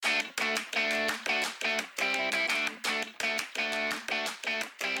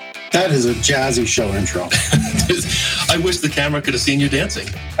That is a jazzy show intro. I wish the camera could have seen you dancing.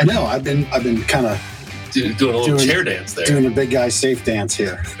 I know. I've been kind of doing a little chair dance there. Doing a big guy safe dance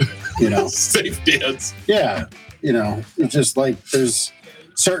here. You know, safe dance. Yeah. You know, it's just like there's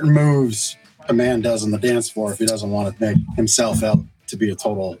certain moves a man does on the dance floor if he doesn't want to make himself out to be a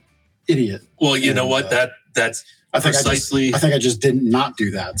total idiot. Well, you know what? That's precisely. I think I just did not do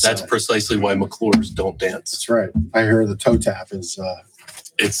that. That's precisely why McClures don't dance. That's right. I hear the toe tap is.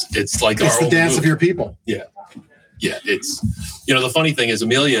 It's like it's the dance of your people. Yeah. Yeah, it's, you know, the funny thing is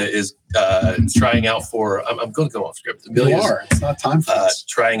Amelia is trying out for, I'm going to go off script. Amelia it's not time for this.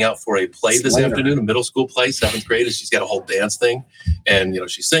 Trying out for a play this afternoon, a middle school play, 7th grade, and she's got a whole dance thing. And, you know,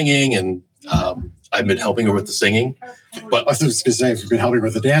 she's singing, and I've been helping her with the singing. But I was just going to say, if you've been helping her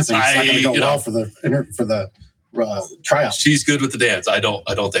with the dancing, it's not going to go well for the tryout. She's good with the dance. I don't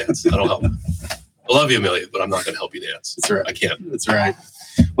dance. I don't help. I love you, Amelia, but I'm not going to help you dance. That's right. I can't. That's right.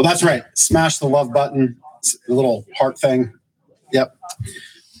 Well, that's right. Smash the love button. The little heart thing. Yep.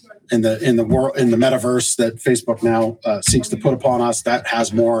 In the world, in the metaverse that Facebook now seeks to put upon us, that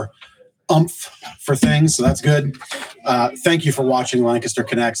has more oomph for things. So that's good. Thank you for watching Lancaster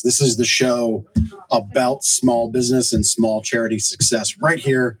Connects. This is the show about small business and small charity success right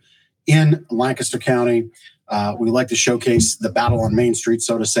here in Lancaster County. We like to showcase the battle on Main Street,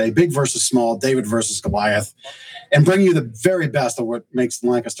 so to say, big versus small, David versus Goliath, and bring you the very best of what makes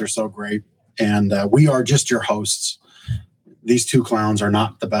Lancaster so great. And we are just your hosts. These two clowns are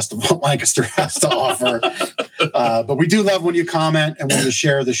not the best of what Lancaster has to offer. But we do love when you comment and when you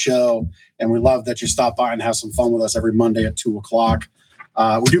share the show. And we love that you stop by and have some fun with us every Monday at 2:00.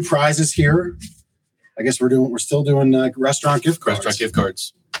 We do prizes here. I guess we're still doing restaurant gift cards. Restaurant gift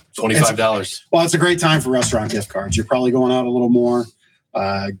cards. $25. Well, it's a great time for restaurant gift cards. You're probably going out a little more,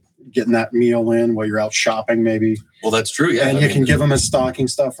 getting that meal in while you're out shopping, maybe. Well, that's true. Yeah, and you can give them as stocking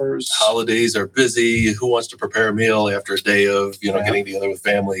stuffers. Holidays are busy. Who wants to prepare a meal after a day of getting together with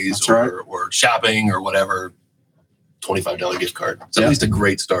families or shopping or whatever? $25 gift card. It's at least a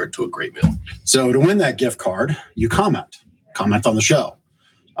great start to a great meal. So to win that gift card, you comment on the show.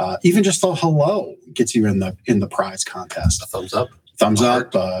 Even just a hello gets you in the prize contest. A thumbs up,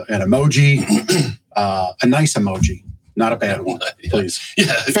 an emoji, a nice emoji. Not a bad one, please.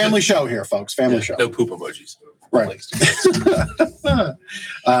 Yeah. Family show here, folks. Family show. No poop emojis. Right.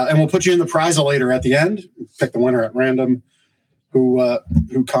 And we'll put you in the prize-a-later at the end. Pick the winner at random who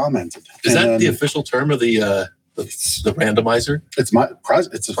commented. Is that the official term of the randomizer? It's my prize.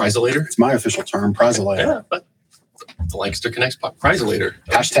 It's a prize-a-later? It's my official term, prize-a-later. Yeah, but the Lancaster Connects prize-a-later.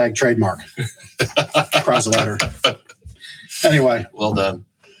 # trademark. Prize-a-later. Anyway. Well done.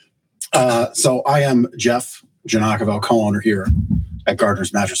 So I am Jeff Giannakovo, co-owner here at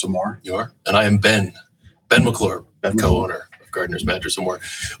Gardner's Mattress & More. You are? And I am Ben McClure, co-owner of Gardner's Mattress & More,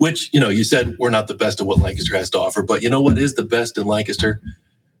 which, you said we're not the best of what Lancaster has to offer, but you know what is the best in Lancaster?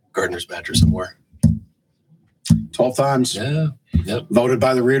 Gardner's Mattress & More. 12 times. Yeah. Yep. Voted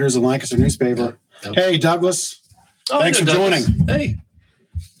by the readers of Lancaster newspaper. Yep. Hey, Douglas. Thanks for joining. Hey.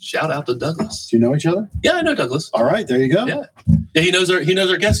 Shout out to Douglas. Do you know each other? Yeah, I know Douglas. All right, there you go. Yeah. He knows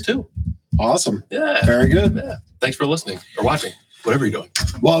our guests too. Awesome. Yeah. Very good. Yeah. Thanks for listening or watching, whatever you're doing.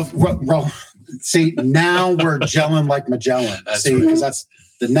 Well, see, now we're gelling like Magellan. Because that's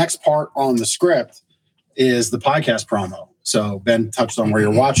the next part on the script is the podcast promo. So Ben touched on where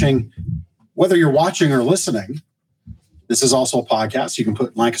you're watching. Whether you're watching or listening, this is also a podcast. You can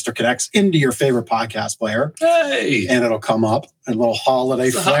put Lancaster Connects into your favorite podcast player. Hey. And it'll come up. A little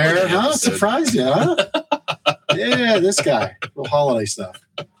holiday flair. Huh? Surprise you, huh? Yeah, this guy. A little holiday stuff.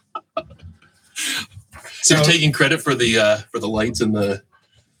 So you're taking credit for the lights and the...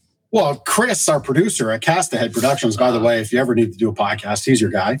 Well, Chris, our producer at Cast Ahead Productions, by the way, if you ever need to do a podcast, he's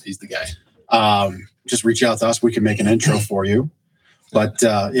your guy. He's the guy. Just reach out to us. We can make an intro for you. But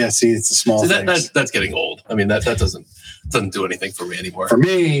see, it's a small thing. That's getting old. I mean, that doesn't do anything for me anymore. For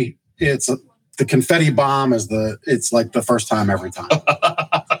me, it's the confetti bomb it's like the first time every time.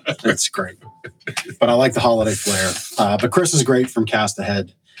 It's great. But I like the holiday flair. But Chris is great from Cast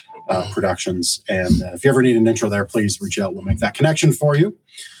Ahead Productions. And if you ever need an intro there, please reach out. We'll make that connection for you.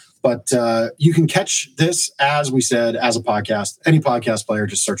 But you can catch this, as we said, as a podcast. Any podcast player,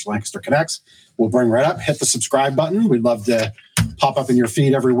 just search Lancaster Connects. We'll bring right up. Hit the subscribe button. We'd love to pop up in your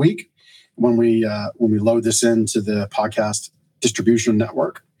feed every week when we load this into the podcast distribution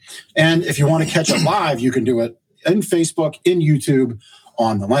network. And if you want to catch it live, you can do it in Facebook, in YouTube,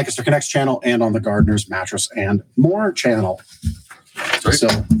 on the Lancaster Connects channel, and on the Gardner's Mattress and More channel. Right. So,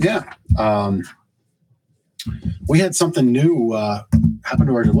 yeah. We had something new happen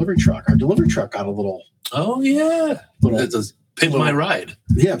to our delivery truck. Our delivery truck got a little... Oh, yeah. Pimp My Ride.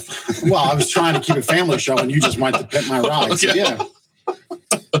 Yeah. Well, I was trying to keep a family show, and you just went to Pimp My Ride. So, Okay. yeah.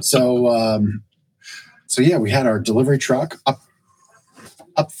 So yeah, we had our delivery truck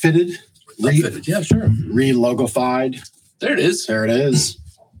upfitted, Yeah, sure. re-logofied. There it is. There it is.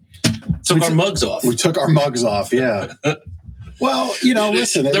 Took our mugs off. We took our mugs off. Yeah. Well,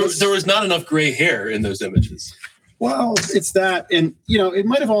 listen. There was not enough gray hair in those images. Well, it's that. And, it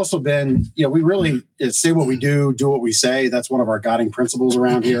might have also been, we really say what we do what we say. That's one of our guiding principles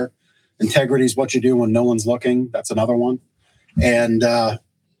around here. Integrity is what you do when no one's looking. That's another one. And,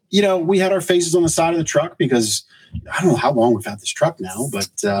 we had our faces on the side of the truck because I don't know how long we've had this truck now, but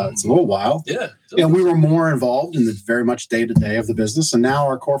it's a little while. Yeah. We were more involved in the very much day-to-day of the business. And now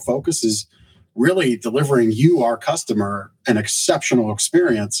our core focus is really delivering you, our customer, an exceptional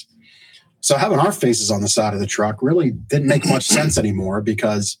experience. So having our faces on the side of the truck really didn't make much sense anymore,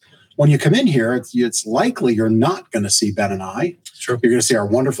 because when you come in here, it's likely you're not going to see Ben and I. Sure. You're going to see our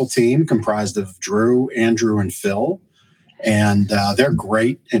wonderful team comprised of Drew, Andrew, and Phil. And they're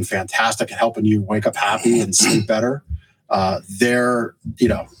great and fantastic at helping you wake up happy and sleep better. I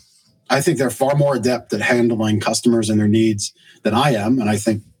think they're far more adept at handling customers and their needs than I am. And I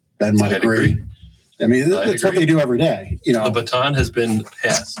think Ben might agree. I mean, that's what they do every day. The baton has been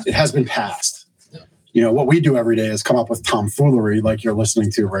passed. It has been passed. Yeah. What we do every day is come up with tomfoolery like you're listening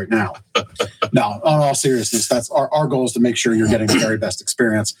to right now. No, on all seriousness, that's our goal is to make sure you're getting the very best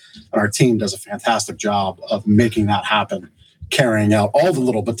experience. And our team does a fantastic job of making that happen, carrying out all the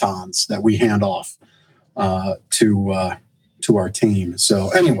little batons that we hand off to our team. So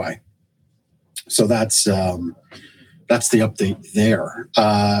anyway, that's the update there.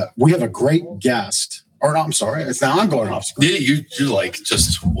 We have a great guest. Or no, I'm sorry, it's now I'm going off screen. Yeah, you're like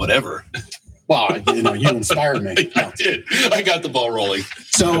just whatever. Well, you inspired me. I did. I got the ball rolling.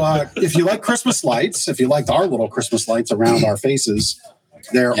 So if you like Christmas lights, if you liked our little Christmas lights around our faces,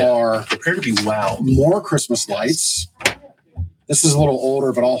 there are prepare to be wow. more Christmas lights. This is a little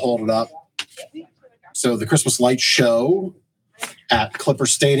older, but I'll hold it up. So the Christmas light show at Clipper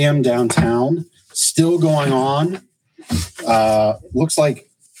Stadium downtown, still going on. Looks like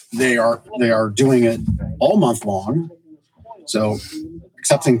they are doing it all month long. So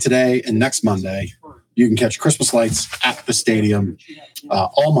excepting today and next Monday, you can catch Christmas lights at the stadium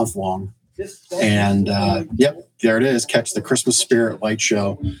all month long. And there it is. Catch the Christmas Spirit Light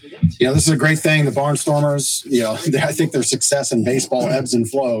Show. This is a great thing. The Barnstormers, I think their success in baseball ebbs and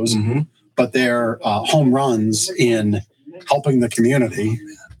flows, but their home runs in helping the community.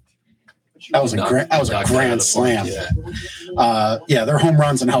 That was a grand slam. Their home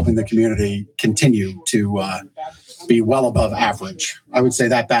runs and helping the community continue to be well above average. I would say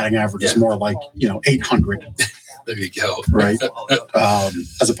that batting average is more like 800. There you go. Right,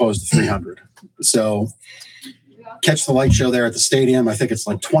 as opposed to 300. So catch the light show there at the stadium. I think it's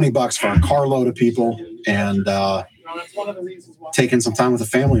like $20 for a carload of people, and taking some time with the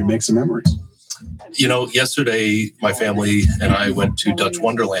family and make some memories. Yesterday my family and I went to Dutch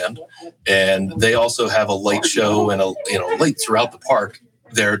Wonderland, and they also have a light show and lights throughout the park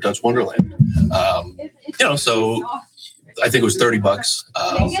there at Dutch Wonderland. So I think it was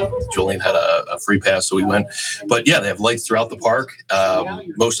 $30. Julian had a free pass, so we went. But yeah, they have lights throughout the park.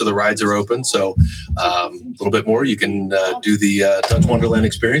 Most of the rides are open, so a little bit more. You can do the Dutch Wonderland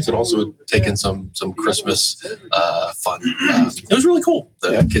experience and also take in some Christmas fun. It was really cool.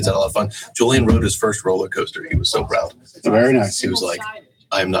 The kids had a lot of fun. Julian rode his first roller coaster. He was so proud. Very nice. He was like,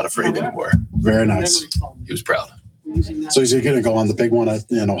 "I am not afraid anymore." Very nice. He was proud. So is he going to go on the big one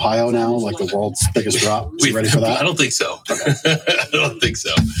in Ohio now, like the world's biggest drop? Is he ready for that? I don't think so. I don't think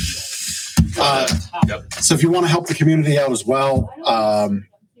so. So if you want to help the community out as well,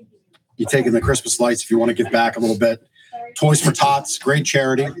 you take in the Christmas lights. If you want to give back a little bit, Toys for Tots, great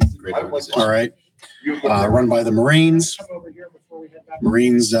charity. Great organization. All right. Run by the Marines.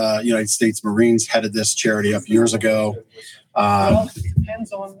 United States Marines headed this charity up years ago.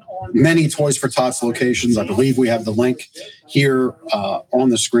 Many Toys for Tots locations. I believe we have the link here on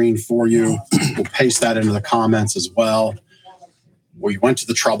the screen for you. We'll paste that into the comments as well. We went to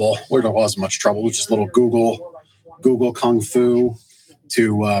the trouble, where there wasn't much trouble, which is a little Google Kung Fu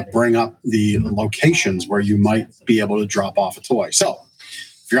to bring up the locations where you might be able to drop off a toy. So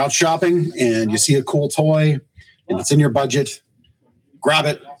if you're out shopping and you see a cool toy and it's in your budget, grab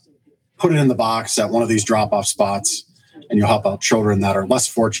it, put it in the box at one of these drop-off spots, and you'll help out children that are less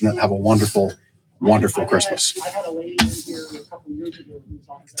fortunate have a wonderful, wonderful Christmas.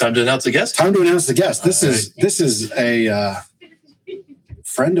 Time to announce the guest. This is a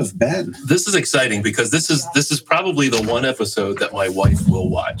friend of Ben. This is exciting because this is probably the one episode that my wife will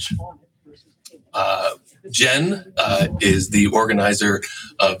watch. Jen is the organizer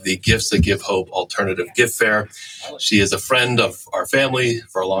of the Gifts That Give Hope Alternative Gift Fair. She is a friend of our family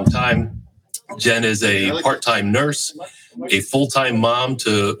for a long time. Jen is a part-time nurse, a full-time mom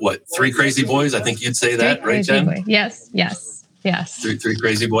to, 3 crazy boys? I think you'd say that, right, Jen? Boy. Yes. Three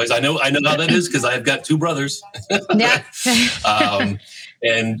crazy boys. I know how that is because I've got 2 brothers. Yeah.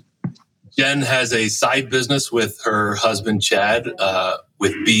 And Jen has a side business with her husband, Chad,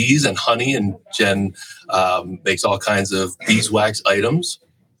 with bees and honey. And Jen makes all kinds of beeswax items.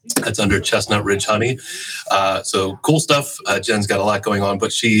 That's under Chestnut Ridge Honey. So cool stuff. Jen's got a lot going on,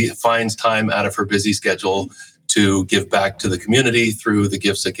 but she finds time out of her busy schedule to give back to the community through the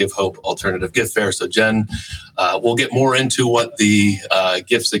Gifts That Give Hope Alternative Gift Fair. So Jen, we'll get more into what the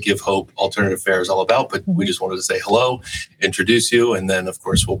Gifts That Give Hope Alternative Fair is all about, but we just wanted to say hello, introduce you, and then, of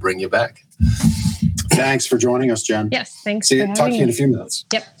course, we'll bring you back. Thanks for joining us, Jen. Yes, thanks See for you. having Talk to you in a me. few minutes.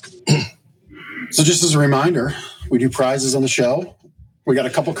 Yep. So just as a reminder, we do prizes on the show. We got a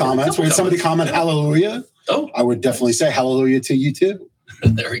couple comments. We had somebody comment hallelujah. Oh, I would definitely say hallelujah to you too.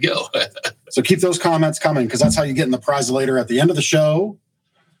 there we go. So keep those comments coming because that's how you get in the prize later at the end of the show.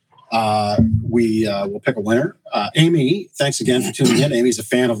 We will pick a winner. Amy, thanks again for tuning in. Amy's a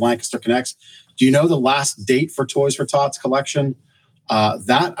fan of Lancaster Connects. Do you know the last date for Toys for Tots collection?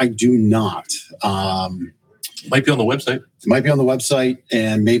 That I do not. Might be on the website. It might be on the website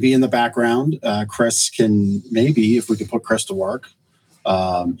and maybe in the background. Chris can maybe, if we could put Chris to work.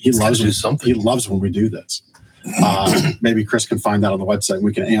 He loves when we do this. Maybe Chris can find that on the website and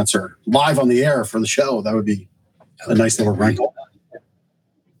we can answer live on the air for the show. That would be a nice little wrinkle.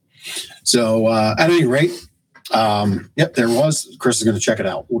 So at any rate, yep, there was. Chris is going to check it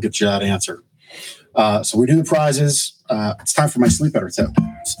out. We'll get you that answer. So we do the prizes. It's time for my sleep better tip.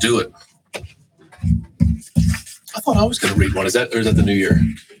 Let's do it. I thought I was going to read one. Is that the new year?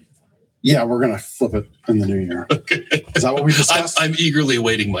 Yeah, we're going to flip it in the new year. Okay. Is that what we discussed? I'm eagerly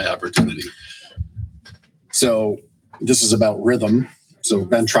awaiting my opportunity. So this is about rhythm. So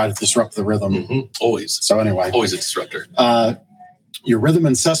Ben tried to disrupt the rhythm. Mm-hmm. Always. So anyway. Always a disruptor. Your rhythm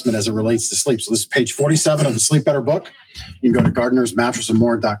assessment as it relates to sleep. So this is page 47 of the Sleep Better book. You can go to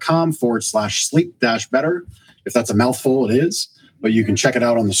gardnersmattressandmore.com/sleep-better. If that's a mouthful, it is. But you can check it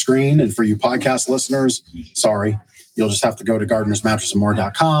out on the screen. And for you podcast listeners, sorry, you'll just have to go to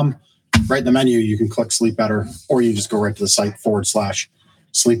gardnersmattressandmore.com. Right in the menu, you can click Sleep Better, or you just go right to the site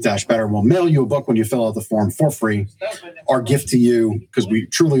 /sleep-better. We'll mail you a book when you fill out the form for free. Our gift to you, because we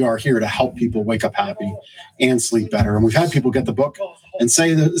truly are here to help people wake up happy and sleep better. And we've had people get the book and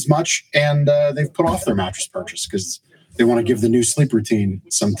say as much, and they've put off their mattress purchase because they want to give the new sleep routine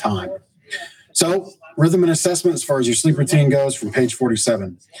some time. So rhythm and assessment as far as your sleep routine goes from page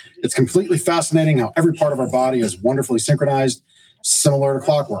 47. It's completely fascinating how every part of our body is wonderfully synchronized, similar to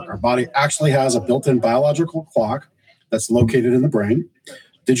clockwork. Our body actually has a built-in biological clock that's located in the brain.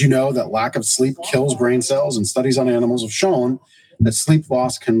 Did you know that lack of sleep kills brain cells? And studies on animals have shown that sleep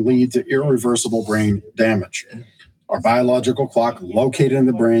loss can lead to irreversible brain damage. Our biological clock located in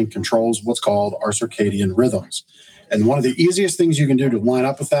the brain controls what's called our circadian rhythms. And one of the easiest things you can do to line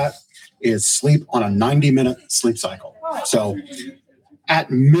up with that is sleep on a 90-minute sleep cycle. So at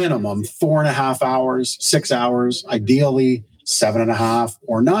minimum, 4.5 hours, 6 hours, ideally 7.5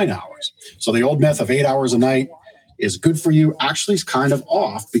 or 9 hours. So the old myth of 8 hours a night is good for you actually is kind of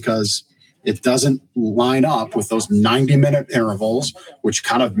off because it doesn't line up with those 90-minute intervals, which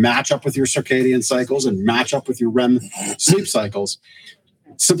kind of match up with your circadian cycles and match up with your REM sleep cycles.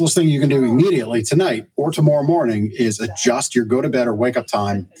 Simplest thing you can do immediately tonight or tomorrow morning is adjust your go to bed or wake up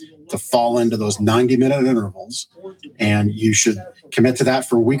time to fall into those 90-minute intervals. And you should commit to that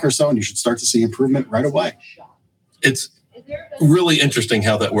for a week or so, and you should start to see improvement right away. It's really interesting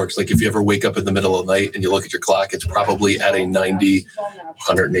how that works. Like if you ever wake up in the middle of the night and you look at your clock, it's probably at a 90,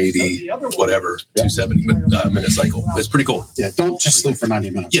 180, whatever, 270 minute cycle. It's pretty cool. Yeah, don't just sleep for 90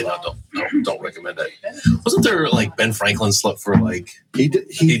 minutes. Yeah, don't recommend that. Wasn't there like Ben Franklin slept for like... He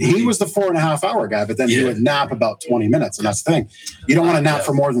was the 4.5 hour guy, but then he would nap about 20 minutes. And that's the thing. You don't want to nap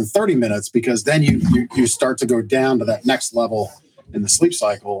for more than 30 minutes because then you start to go down to that next level in the sleep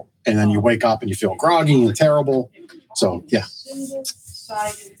cycle. And then you wake up and you feel groggy and terrible. So, yeah.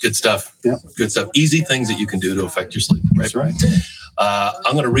 Good stuff. Yeah. Good stuff. Easy things that you can do to affect your sleep. Right? That's right.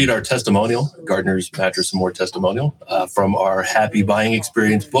 I'm going to read our testimonial, Gardner's Mattress and More testimonial, from our Happy Buying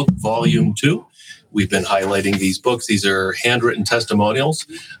Experience book, Volume 2. we've been highlighting these books. These are handwritten testimonials,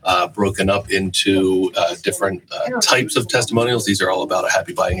 broken up into different types of testimonials. These are all about a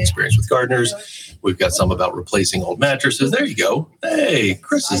happy buying experience with gardeners. We've got some about replacing old mattresses. There you go. Hey,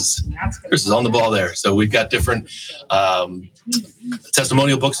 Chris is on the ball there. So we've got different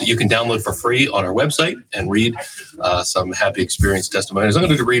testimonial books that you can download for free on our website and read some happy experience testimonials. I'm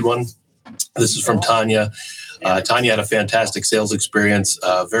going to read one. This is from Tanya. Tanya had a fantastic sales experience,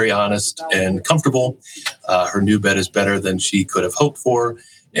 very honest and comfortable. Her new bed is better than she could have hoped for,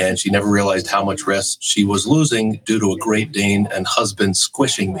 and she never realized how much rest she was losing due to a Great Dane and husband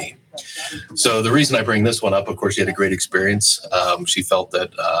squishing me. So the reason I bring this one up, of course, she had a great experience. She felt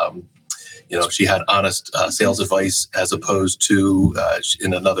that, she had honest sales advice as opposed to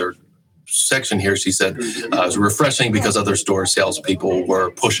in another section here, she said it was refreshing because other store salespeople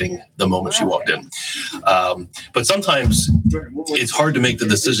were pushing the moment she walked in. But sometimes it's hard to make the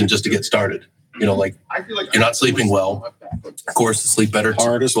decision just to get started. Like you're not sleeping well. Of course, the Sleep Better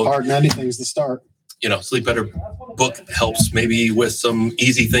Hardest book, part in anything is the start. Sleep Better book helps maybe with some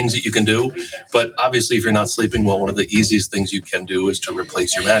easy things that you can do. But obviously, if you're not sleeping well, one of the easiest things you can do is to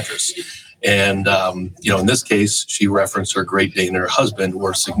replace your mattress. And, in this case, she referenced her Great Dane and her husband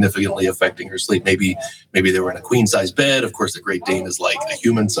were significantly affecting her sleep. Maybe they were in a queen size bed. Of course, the Great Dane is like a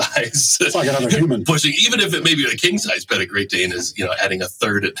human size. It's like another human. Pushing, even if it may be a king size bed, a Great Dane is, adding a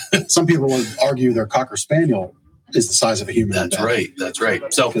third. Some people would argue their Cocker Spaniel is the size of a human. That's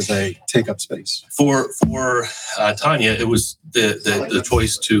right. So because they take up space. For Tanya, it was the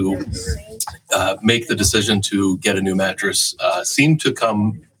choice to make the decision to get a new mattress seemed to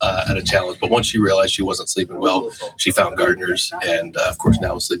come at a challenge. But once she realized she wasn't sleeping well, she found gardeners, and of course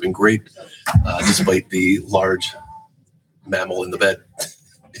now is sleeping great, despite the large mammal in the bed,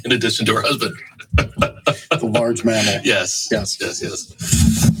 in addition to her husband. The large mammal. Yes.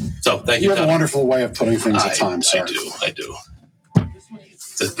 So thank you. You have a wonderful way of putting things at times, sir. I do.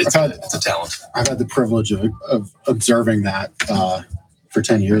 It's a talent. I've had the privilege of observing that for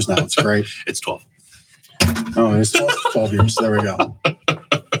 10 years now. It's great. It's 12. Oh, it's 12 years. There we go.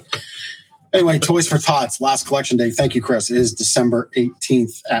 Anyway, Toys for Tots, last collection day. Thank you, Chris. It is December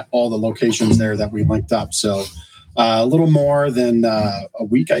 18th at all the locations there that we linked up. So a little more than a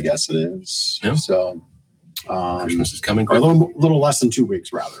week, I guess it is. Yeah. So Christmas is coming. Or a little less than 2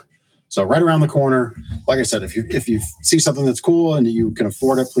 weeks, rather. So right around the corner. Like I said, if you see something that's cool and you can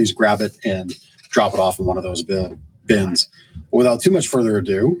afford it, please grab it and drop it off in one of those bins. Without too much further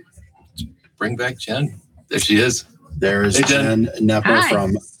ado, bring back Jen. There she is. There's Jen Nepper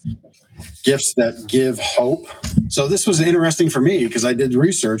from Gifts That Give Hope. So this was interesting for me because I did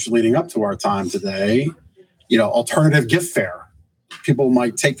research leading up to our time today. Alternative gift fair. People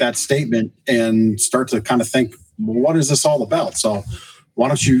might take that statement and start to kind of think, well, what is this all about? So why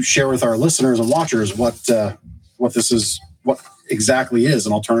don't you share with our listeners and watchers what this is, what exactly is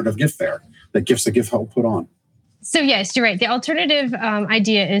an alternative gift fair that Gifts That Give Hope put on? So yes, you're right. The alternative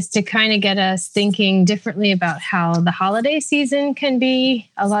idea is to kind of get us thinking differently about how the holiday season can be.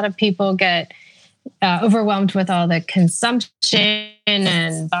 A lot of people get overwhelmed with all the consumption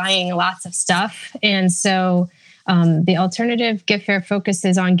and buying lots of stuff. And so the alternative gift fair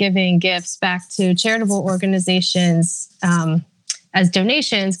focuses on giving gifts back to charitable organizations as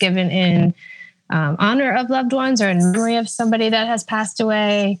donations given in honor of loved ones or in memory of somebody that has passed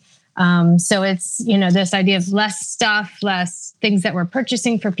away. So it's, this idea of less stuff, less things that we're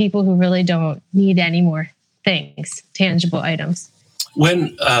purchasing for people who really don't need any more things, tangible items.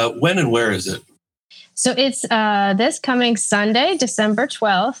 When and where is it? So it's this coming Sunday, December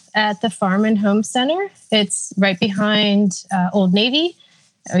 12th at the Farm and Home Center. It's right behind Old Navy,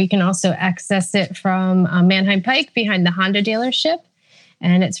 or you can also access it from Manheim Pike behind the Honda dealership.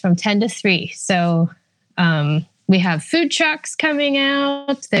 And it's from 10 to 3. So we have food trucks coming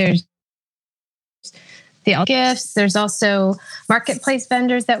out. There's the gifts. There's also marketplace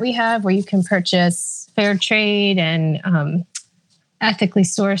vendors that we have where you can purchase fair trade and ethically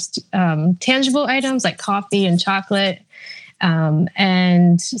sourced tangible items like coffee and chocolate.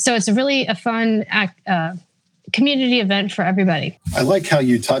 And so it's really a fun community event for everybody. I like how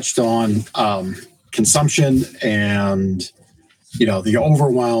you touched on consumption and, the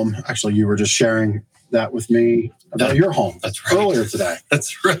overwhelm. Actually, you were just sharing that with me about your home. That's right. Earlier today.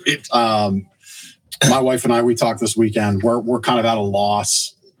 That's right. My wife and I, we talked this weekend. We're kind of at a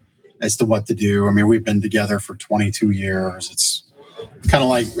loss as to what to do. I mean, we've been together for 22 years. It's kind of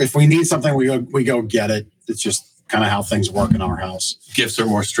like if we need something, we go get it. It's just kind of how things work in our house. Gifts are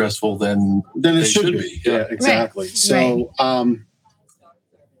more stressful than it should be. Yeah, exactly. Right. So,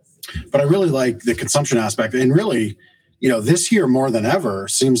 but I really like the consumption aspect, and really, this year more than ever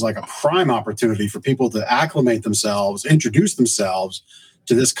seems like a prime opportunity for people to acclimate themselves, introduce themselves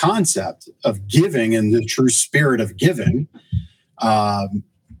to this concept of giving and the true spirit of giving. And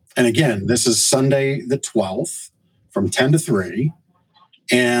again, this is Sunday the 12th from 10 to 3.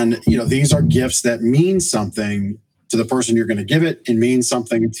 And, these are gifts that mean something to the person you're going to give it and mean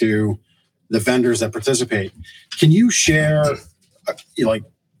something to the vendors that participate. Can you share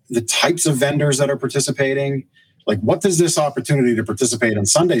the types of vendors that are participating? Like, what does this opportunity to participate in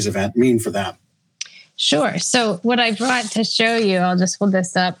Sunday's event mean for them? Sure. So what I brought to show you, I'll just hold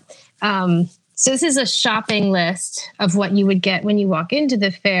this up. So this is a shopping list of what you would get when you walk into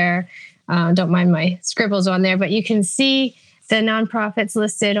the fair. Don't mind my scribbles on there, but you can see the nonprofits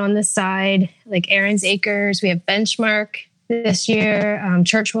listed on the side, like Aaron's Acres. We have Benchmark this year,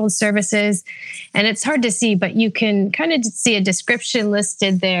 Church World Services. And it's hard to see, but you can kind of see a description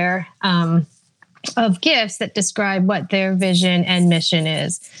listed there of gifts that describe what their vision and mission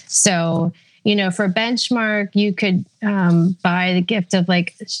is. So, for Benchmark, you could buy the gift of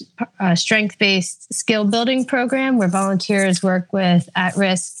like a strength-based skill building program where volunteers work with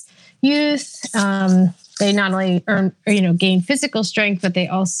at-risk youth. They not only gain physical strength, but they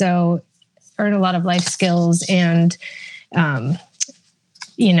also earn a lot of life skills and,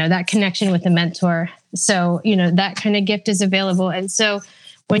 that connection with a mentor. So, that kind of gift is available. And so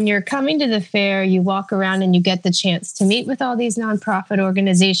when you're coming to the fair, you walk around and you get the chance to meet with all these nonprofit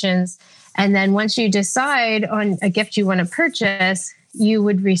organizations. And then once you decide on a gift you want to purchase, you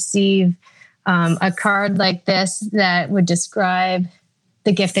would receive a card like this that would describe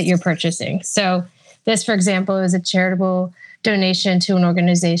the gift that you're purchasing. So this, for example, is a charitable donation to an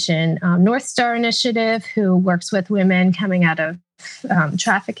organization, North Star Initiative, who works with women coming out of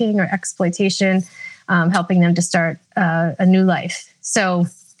trafficking or exploitation, helping them to start a new life. So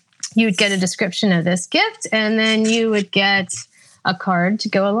you would get a description of this gift, and then you would get a card to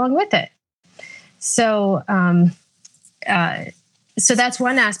go along with it. So, so that's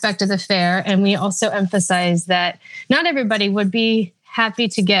one aspect of the fair. And we also emphasize that not everybody would be happy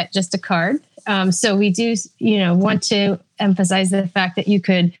to get just a card. So we do, want to emphasize the fact that you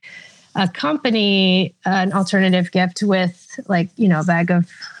could accompany an alternative gift with a bag of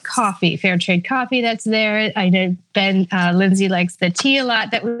coffee, fair trade coffee that's there. I know Lindsay likes the tea a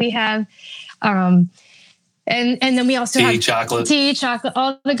lot that we have. And then we also have tea, chocolate,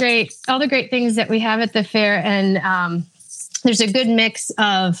 all the great things that we have at the fair. And there's a good mix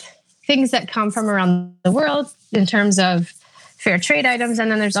of things that come from around the world in terms of fair trade items.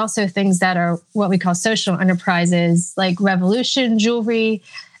 And then there's also things that are what we call social enterprises, like Revolution jewelry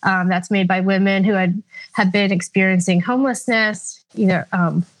that's made by women who have been experiencing homelessness. Either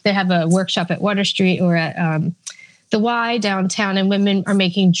they have a workshop at Water Street or at the Y downtown, and women are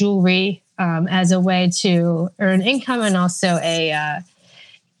making jewelry as a way to earn income and also a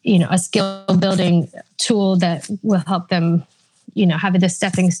skill building tool that will help them, have the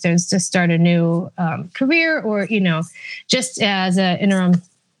stepping stones to start a new career or, just as an interim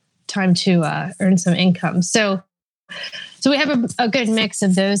time to earn some income. So we have a good mix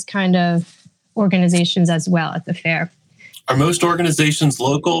of those kind of organizations as well at the fair. Are most organizations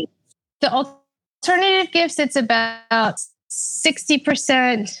local? The alternative gifts, it's about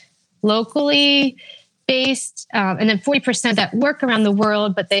 60% locally based, and then 40% that work around the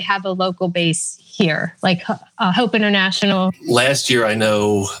world, but they have a local base here, like Hope International. Last year, I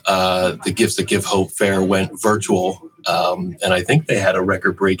know the Gifts That Give Hope Fair went virtual, and I think they had a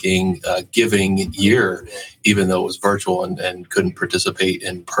record-breaking giving year, even though it was virtual and couldn't participate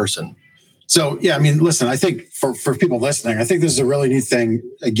in person. So, yeah, listen, I think for people listening, I think this is a really neat thing.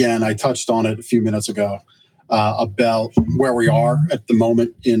 Again, I touched on it a few minutes ago about where we are at the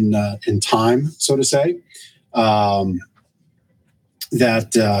moment in time, so to say.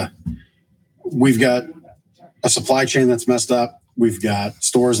 That we've got a supply chain that's messed up. We've got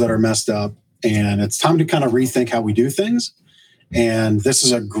stores that are messed up. And it's time to kind of rethink how we do things. And this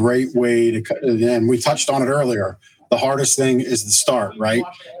is a great way to, and we touched on it earlier. The hardest thing is the start, right?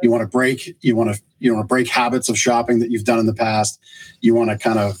 You want to break habits of shopping that you've done in the past. You want to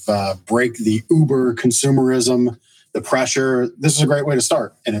kind of break the Uber consumerism, the pressure. This is a great way to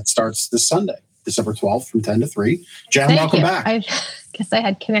start. And it starts this Sunday, December 12th from 10 to 3. Jen, welcome back. I guess I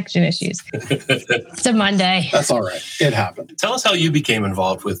had connection issues. It's a Monday. That's all right. It happened. Tell us how you became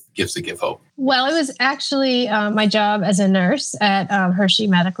involved with Gifts That Give Hope. Well, it was actually my job as a nurse at Hershey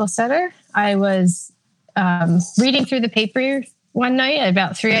Medical Center. I was reading through the paper one night at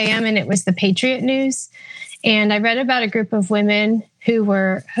about 3 a.m. and it was the Patriot News. And I read about a group of women who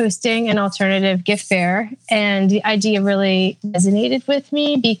were hosting an alternative gift fair. And the idea really resonated with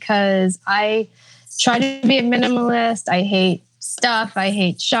me because I try to be a minimalist. I hate stuff. I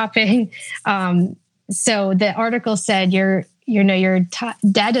hate shopping. So the article said your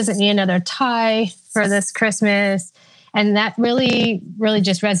dad doesn't need another tie for this Christmas. And that really, really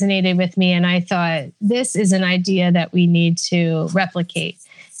just resonated with me. And I thought, this is an idea that we need to replicate.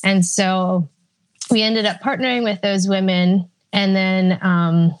 And so we ended up partnering with those women. And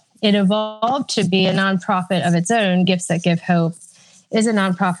then it evolved to be a nonprofit of its own. Gifts That Give Hope is a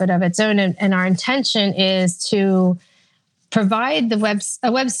nonprofit of its own. And our intention is to provide a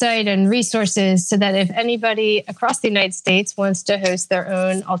website and resources so that if anybody across the United States wants to host their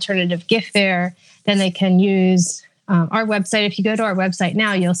own alternative gift fair, then they can use our website. If you go to our website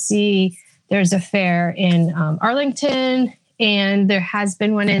now, you'll see there's a fair in Arlington, and there has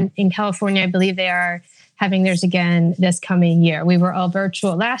been one in California. I believe they are having theirs again this coming year. We were all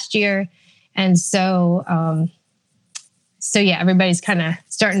virtual last year. And so yeah, everybody's kind of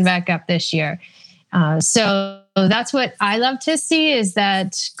starting back up this year. So that's what I love to see, is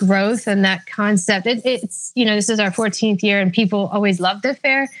that growth and that concept. It's, this is our 14th year, and people always love the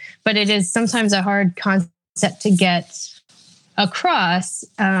fair, but it is sometimes a hard concept to get across.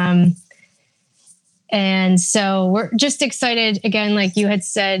 And so we're just excited, again, like you had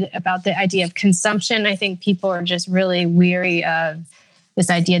said, about the idea of consumption. I think people are just really weary of this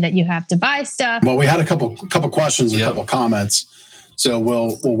idea that you have to buy stuff. Well, we had a couple questions, a couple comments. So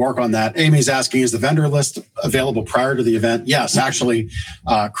we'll work on that. Amy's asking, is the vendor list available prior to the event? Yes, actually,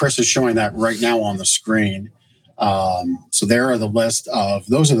 Chris is showing that right now on the screen. So there are the list of,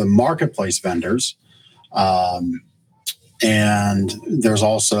 those are the marketplace vendors. And there's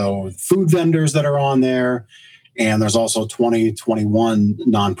also food vendors that are on there. And there's also 2021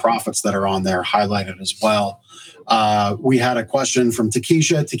 nonprofits that are on there highlighted as well. We had a question from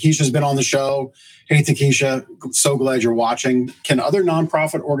Takesha. Takesha's been on the show. Hey, Takesha, so glad you're watching. Can other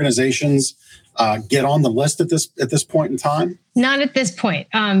nonprofit organizations get on the list at this point in time? Not at this point,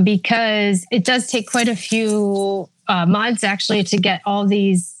 because it does take quite a few months actually to get all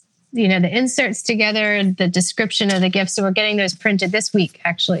these, the inserts together, the description of the gifts. So we're getting those printed this week,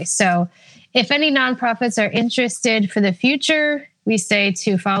 actually. So if any nonprofits are interested for the future, we say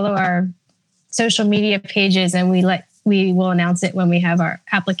to follow our social media pages, and we will announce it when we have our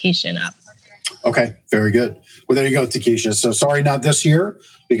application up. Okay, very good. Well, there you go, Takesha. So sorry, not this year,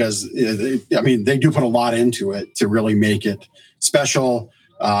 because they do put a lot into it to really make it special.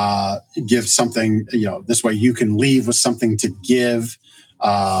 Give something, this way you can leave with something to give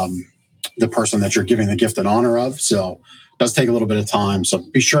the person that you're giving the gift in honor of. So it does take a little bit of time. So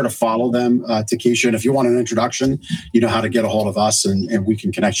be sure to follow them, Takesha. And if you want an introduction, you know how to get a hold of us, and we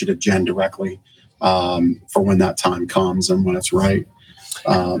can connect you to Jen directly for when that time comes and when it's right.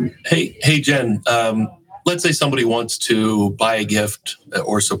 Hey, Jen, let's say somebody wants to buy a gift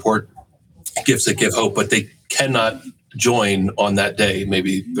or support Gifts That Give Hope, but they cannot join on that day.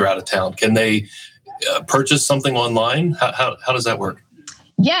 Maybe they're out of town. Can they purchase something online? How does that work?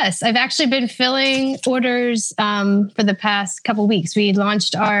 Yes, I've actually been filling orders for the past couple of weeks. We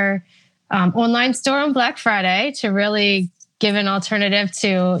launched our online store on Black Friday to really give an alternative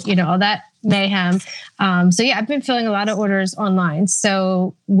to, all that mayhem. So yeah, I've been filling a lot of orders online.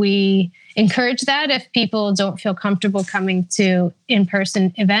 So we encourage that if people don't feel comfortable coming to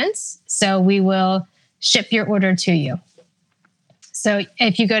in-person events. So we will ship your order to you. So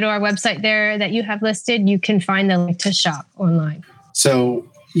if you go to our website there that you have listed, you can find the link to shop online. So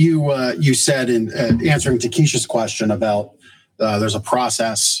you said in answering Takesha's question about there's a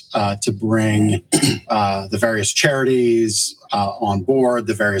process to bring the various charities on board,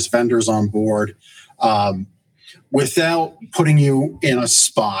 the various vendors on board, without putting you in a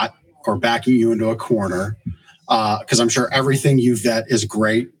spot or backing you into a corner, because I'm sure everything you vet is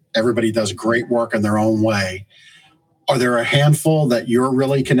great. Everybody does great work in their own way. Are there a handful that you're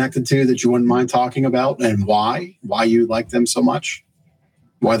really connected to that you wouldn't mind talking about, and why you like them so much?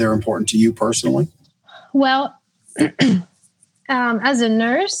 Why they're important to you personally? Well, as a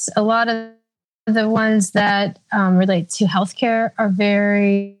nurse, a lot of the ones that relate to healthcare are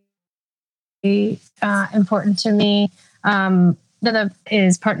very important to me. The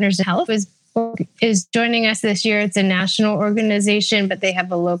is Partners in Health is joining us this year. It's a national organization, but they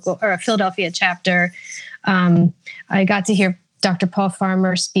have a local or a Philadelphia chapter. I got to hear Dr. Paul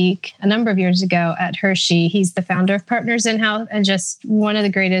Farmer speak a number of years ago at Hershey. He's the founder of Partners in Health and just one of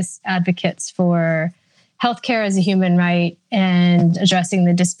the greatest advocates for healthcare as a human right and addressing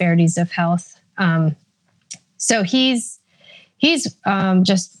the disparities of health. So he's just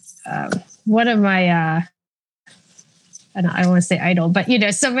one of my, I don't want to say idol, but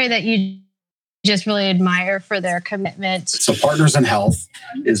somebody that you just really admire for their commitment. So Partners in Health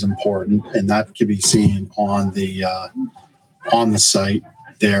is important, and that can be seen on the site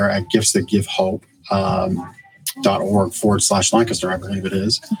there at gifts.givehope.org/Lancaster, I believe it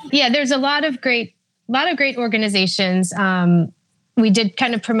is. Yeah, there's a lot of great organizations. We did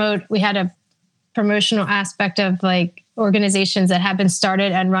kind of promote. We had a promotional aspect of like organizations that have been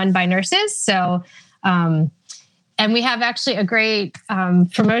started and run by nurses. So, and we have actually a great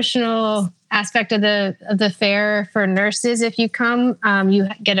promotional aspect of the fair for nurses. If you come, you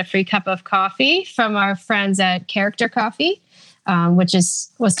get a free cup of coffee from our friends at Character Coffee, which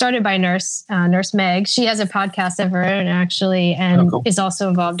was started by Nurse Meg. She has a podcast of her own actually, and is also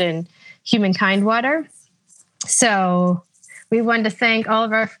involved in Humankind Water. So we wanted to thank all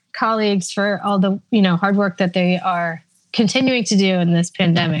of our colleagues for all the hard work that they are continuing to do in this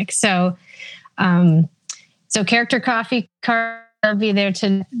pandemic. So, Character Coffee will be there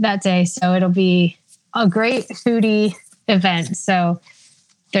that day. So it'll be a great foodie event. So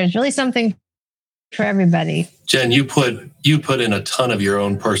there's really something for everybody. Jen, you put in a ton of your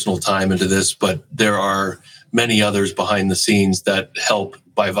own personal time into this, but there are many others behind the scenes that help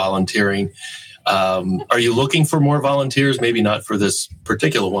by volunteering. Are you looking for more volunteers? Maybe not for this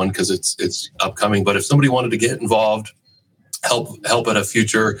particular one because it's upcoming, but if somebody wanted to get involved, help at a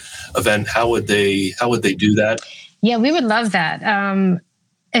future event, how would they do that? Yeah, we would love that.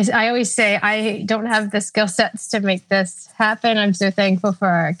 As I always say, I don't have the skill sets to make this happen. I'm so thankful for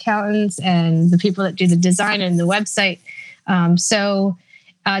our accountants and the people that do the design and the website. So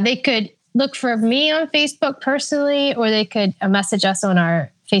they could look for me on Facebook personally, or they could message us on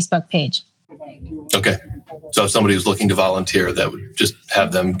our Facebook page. Okay. So if somebody was looking to volunteer, that would just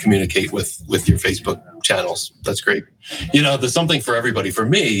have them communicate with your Facebook channels. That's great. There's something for everybody. For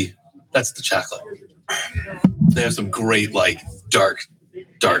me, that's the chocolate. They have some great, dark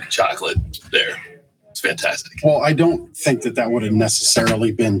chocolate there. It's fantastic. Well, I don't think that would have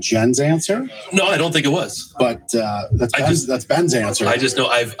necessarily been Jen's answer. No, I don't think it was. But that's Ben's answer. I just know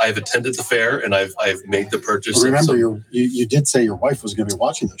I've attended the fair and I've made the purchase. Remember, you did say your wife was going to be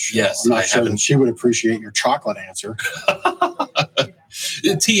watching this show. Yes, I'm not sure that she would appreciate your chocolate answer.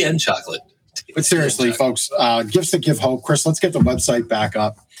 Tea and chocolate. But seriously, folks, Gifts That Give Hope. Chris, let's get the website back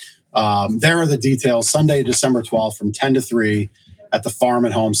up. There are the details. Sunday, December 12th from 10 to 3 at the Farm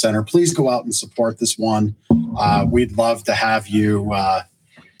and Home Center. Please go out and support this one. We'd love to have you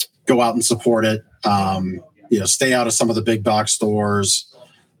go out and support it. Stay out of some of the big box stores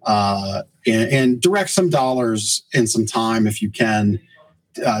and direct some dollars and some time if you can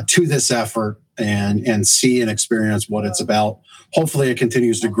to this effort and see and experience what it's about. Hopefully it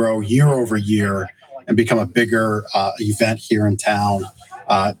continues to grow year over year and become a bigger event here in town.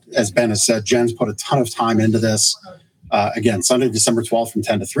 As Ben has said, Jen's put a ton of time into this. Again, Sunday, December 12th from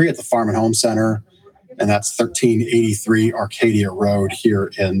 10 to 3 at the Farm and Home Center. And that's 1383 Arcadia Road here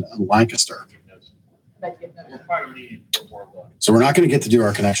in Lancaster. So we're not going to get to do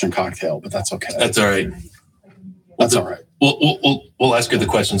our connection cocktail, but that's okay. That's all right. That's all right. We'll ask her the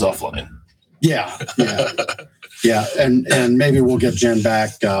questions offline. Yeah. Yeah. And maybe we'll get Jen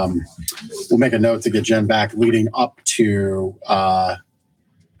back. We'll make a note to get Jen back leading up to,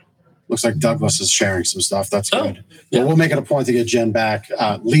 looks like Douglas is sharing some stuff. That's good. Yeah. Well, we'll make it a point to get Jen back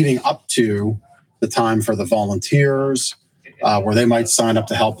leading up to the time for the volunteers, where they might sign up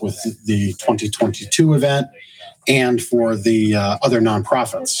to help with the 2022 event and for the other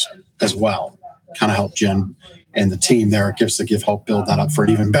nonprofits as well. Kind of help Jen and the team there at Gifts That Give Hope build that up for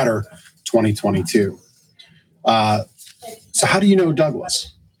an even better 2022. So how do you know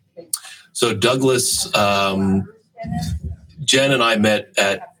Douglas? So Douglas, Jen and I met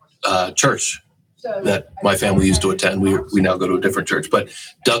at church that my family used to attend. We now go to a different church, but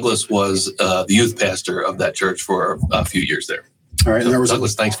Douglas was the youth pastor of that church for a few years there. All right. So and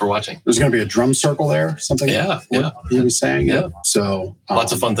Douglas, thanks for watching. There's going to be a drum circle there, something. Yeah. He was saying. Yeah. So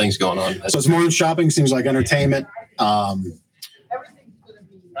lots of fun things going on. So it's more than shopping. Seems like entertainment.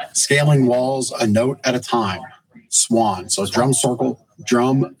 Scaling walls a note at a time. Swan. So drum circle.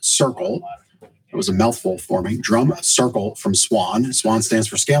 It was a mouthful for me. Drum Circle from Swan. Swan stands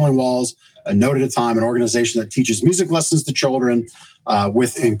for Scaling Walls, a note at a time, an organization that teaches music lessons to children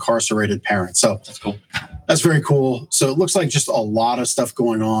with incarcerated parents. So that's cool. That's very cool. So it looks like just a lot of stuff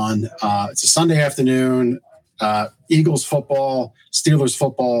going on. It's a Sunday afternoon. Eagles football, Steelers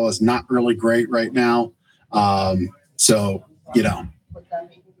football is not really great right now. So,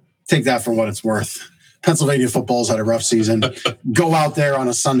 take that for what it's worth. Pennsylvania football's had a rough season. Go out there on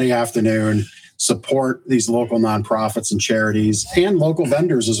a Sunday afternoon. Support these local nonprofits and charities and local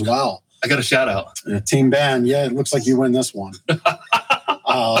vendors as well. I got a shout out. Team Ben, yeah, it looks like you win this one.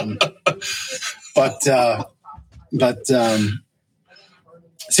 But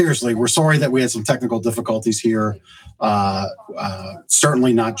seriously, we're sorry that we had some technical difficulties here.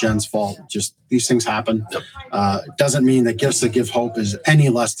 Certainly not Jen's fault. Just these things happen. Yep. It doesn't mean that Gifts That Give Hope is any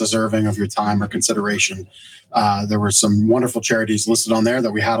less deserving of your time or consideration. There were some wonderful charities listed on there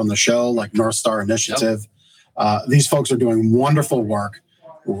that we had on the show, like North Star Initiative. These folks are doing wonderful work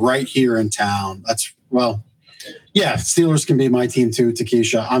right here in town. Yeah, Steelers can be my team too,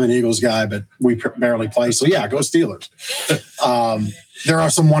 Takesha. I'm an Eagles guy, but we barely play. So yeah, go Steelers. There are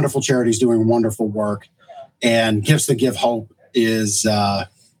some wonderful charities doing wonderful work, and Gifts That Give Hope is one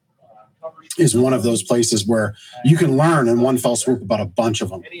of those places where you can learn in one fell swoop about a bunch of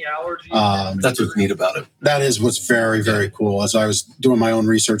them. That's what's neat about it. That is what's very, very cool. As I was doing my own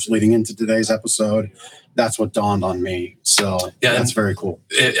research leading into today's episode, that's what dawned on me. So yeah, that's very cool.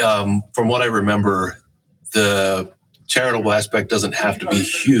 From what I remember, the charitable aspect doesn't have to be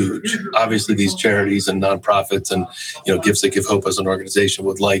huge. Obviously, these charities and nonprofits and Gifts That Give Hope as an organization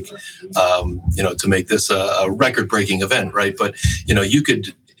would like to make this a record-breaking event, right? But you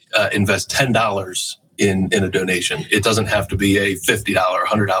could invest $10 in a donation. It doesn't have to be a $50 or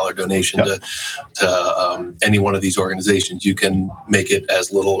 $100 donation to any one of these organizations. You can make it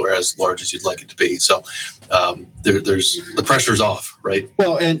as little or as large as you'd like it to be. So there's the pressure's off, right?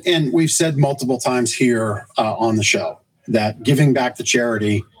 Well, and we've said multiple times here on the show that giving back to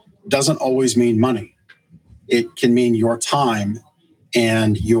charity doesn't always mean money. It can mean your time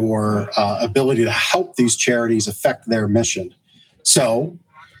and your ability to help these charities affect their mission. So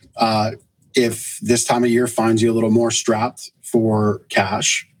if this time of year finds you a little more strapped for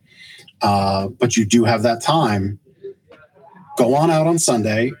cash, but you do have that time, go on out on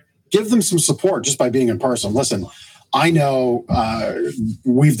Sunday, give them some support just by being in person. Listen, I know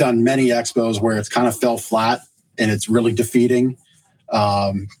we've done many expos where it's kind of fell flat and it's really defeating.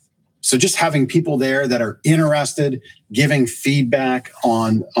 So just having people there that are interested, giving feedback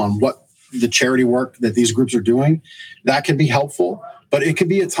on what the charity work that these groups are doing, that can be helpful. But it could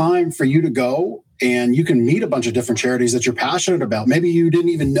be a time for you to go and you can meet a bunch of different charities that you're passionate about. Maybe you didn't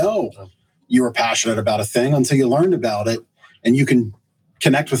even know you were passionate about a thing until you learned about it, and you can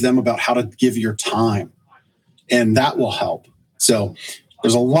connect with them about how to give your time, and that will help. So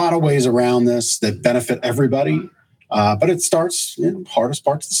there's a lot of ways around this that benefit everybody, but it starts, hardest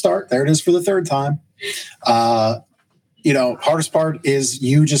part's the start. There it is for the third time. Hardest part is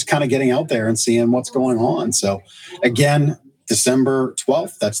you just kind of getting out there and seeing what's going on. So again, December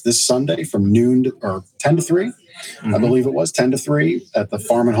 12th, that's this Sunday from noon or 10 to 3. I believe it was 10 to 3 at the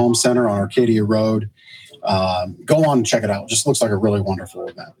Farm and Home Center on Arcadia Road. Go on and check it out. It just looks like a really wonderful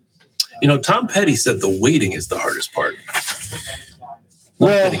event. Tom Petty said the waiting is the hardest part.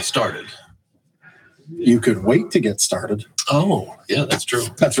 Getting started. You could wait to get started. Oh, yeah, that's true.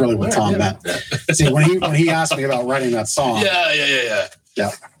 That's really what Tom meant. See, when he asked me about writing that song.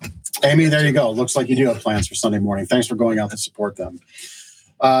 Yeah. Amy, there you go. Looks like you do have plans for Sunday morning. Thanks for going out to support them.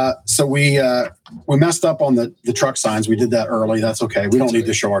 So we messed up on the truck signs. We did that early. That's okay. We don't need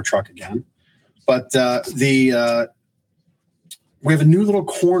to show our truck again. But we have a new little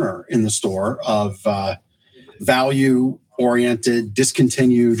corner in the store of value-oriented,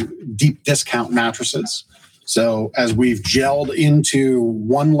 discontinued, deep discount mattresses. So as we've gelled into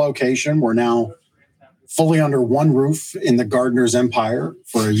one location, we're now fully under one roof in the Gardener's Empire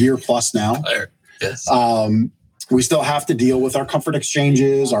for a year plus now. Yes. We still have to deal with our comfort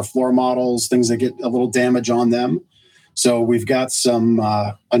exchanges, our floor models, things that get a little damage on them. So we've got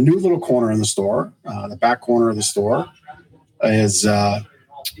a new little corner in the store. The back corner of the store is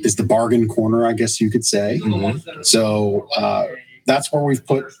the bargain corner, I guess you could say. Mm-hmm. So that's where we've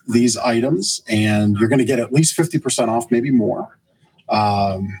put these items, and you're going to get at least 50% off, maybe more.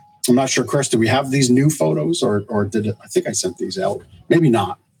 I'm not sure, Chris, do we have these new photos or I think I sent these out? Maybe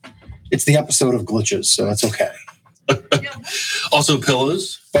not. It's the episode of glitches, so that's okay. Also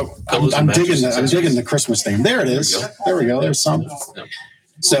pillows. But I'm digging the Christmas theme. There it is. There we go. There's some.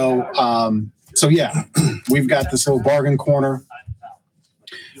 So yeah, we've got this little bargain corner.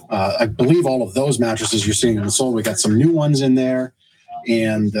 I believe all of those mattresses you're seeing in the sold, we got some new ones in there.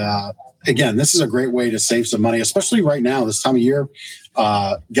 And again, this is a great way to save some money, especially right now, this time of year.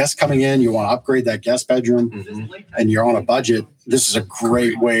 Guests coming in, you want to upgrade that guest bedroom, and you're on a budget. This is a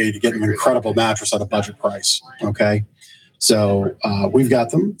great way to get an incredible mattress at a budget price. Okay. So we've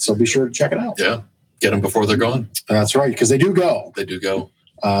got them. So be sure to check it out. Yeah. Get them before they're gone. That's right. Because they do go. They do go.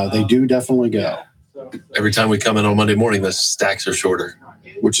 They do definitely go. Every time we come in on Monday morning, the stacks are shorter.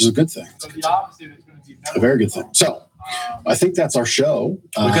 Which is a good thing. A very good thing. So I think that's our show.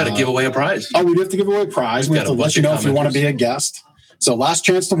 We've got to give away a prize. Oh, we do have to give away a prize. We have to let you know if you want to be a guest. So last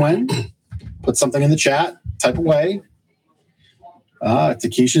chance to win. put something in the chat, type away.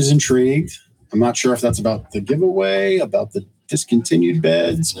 Takesha's intrigued. I'm not sure if that's about the giveaway, about the discontinued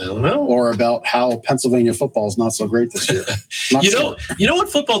beds, I don't know. or about how Pennsylvania football is not so great this year. Not sure. You know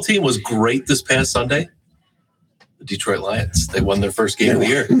what football team was great this past Sunday? The Detroit Lions. They won their first game of the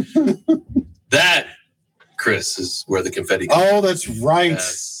year. That, Chris, is where the confetti comes. Oh, that's right.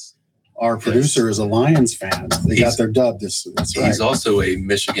 Yes. Our producer is a Lions fan. They got their dub. That's right. He's also a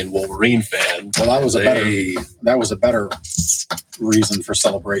Michigan Wolverine fan. Well, that was a better reason for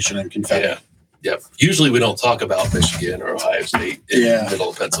celebration and confetti. Yeah. Yep. Usually we don't talk about Michigan or Ohio State in the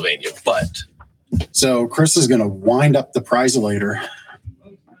middle of Pennsylvania, but so Chris is going to wind up the prizelator.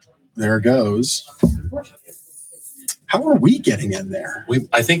 There it goes. How are we getting in there?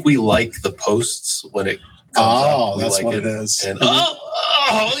 I think we like the posts when it comes up. That's like what it is. And yeah,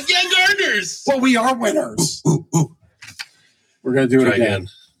 Gardeners. Well, we are winners. We're going to do it again.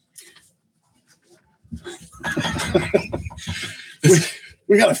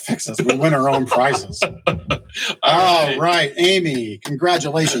 We got to fix this. We win our own prizes. All right, Amy,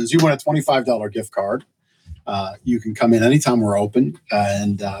 congratulations. You won a $25 gift card. You can come in anytime we're open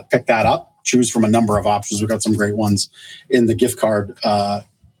and pick that up. Choose from a number of options. We've got some great ones in the gift card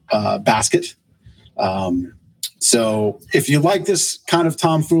basket. So if you like this kind of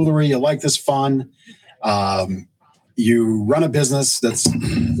tomfoolery, you like this fun, you run a business that's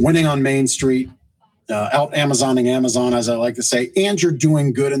winning on Main Street, out Amazoning Amazon, as I like to say, and you're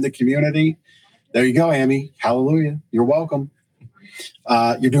doing good in the community. There you go, Amy. Hallelujah. You're welcome.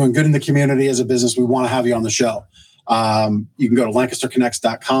 You're doing good in the community as a business. We want to have you on the show. You can go to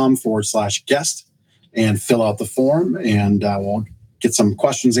LancasterConnects.com/guest and fill out the form, and we'll get some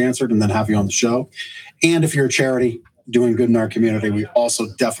questions answered and then have you on the show. And if you're a charity doing good in our community, we also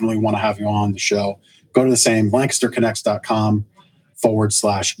definitely want to have you on the show. Go to the same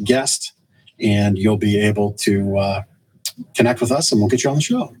LancasterConnects.com/guest. And you'll be able to connect with us, and we'll get you on the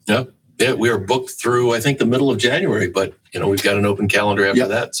show. Yeah, we are booked through, I think, the middle of January, but we've got an open calendar after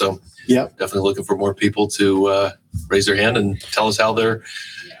that. So definitely looking for more people to raise their hand and tell us how they're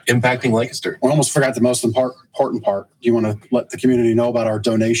impacting Lancaster. We almost forgot the most important part. Do you want to let the community know about our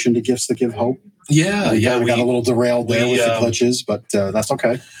donation to Gifts That Give Hope? Yeah. We got a little derailed there with the glitches, but that's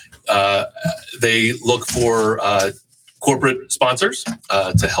okay. They look for corporate sponsors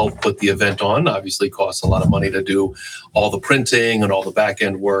to help put the event on. Obviously costs a lot of money to do all the printing and all the back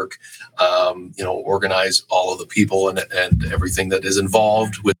end work, organize all of the people and everything that is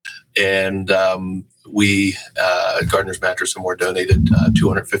involved with. And we, Gardeners Mattress and More, donated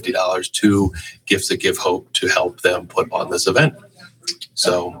 $250 to Gifts That Give Hope to help them put on this event.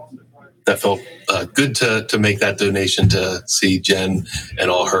 So that felt good to make that donation, to see Jen and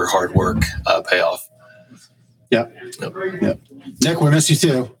all her hard work pay off. Yep. Nick, we miss you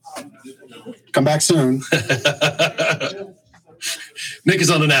too. Come back soon. Nick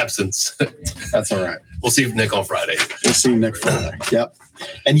is on an absence. That's all right. We'll see Nick on Friday. We'll see Nick Friday. Yep.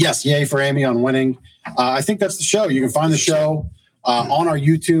 And yes, yay for Amy on winning. I think that's the show. You can find the show on our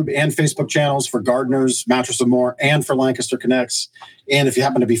YouTube and Facebook channels for Gardeners, Mattress and More, and for Lancaster Connects. And if you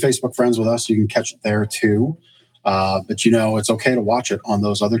happen to be Facebook friends with us, you can catch it there too. But it's okay to watch it on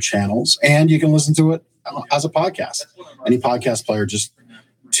those other channels, and you can listen to it as a podcast. Any podcast player, just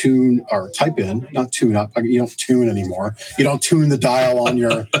tune or type in, not tune up. You don't tune anymore. You don't tune the dial on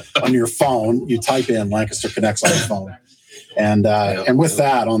your phone. You type in Lancaster Connects on your phone. And with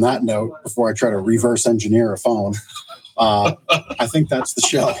that, on that note, before I try to reverse engineer a phone, I think that's the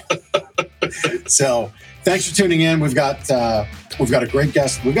show. So thanks for tuning in. We've got a great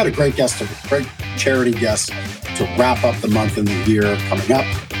guest. We've got a great guest, a great charity guest to wrap up the month and the year coming up.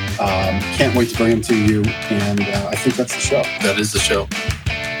 Can't wait to bring him to you. And I think that's the show. That is the show.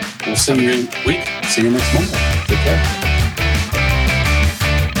 We'll see you next Monday. Take care.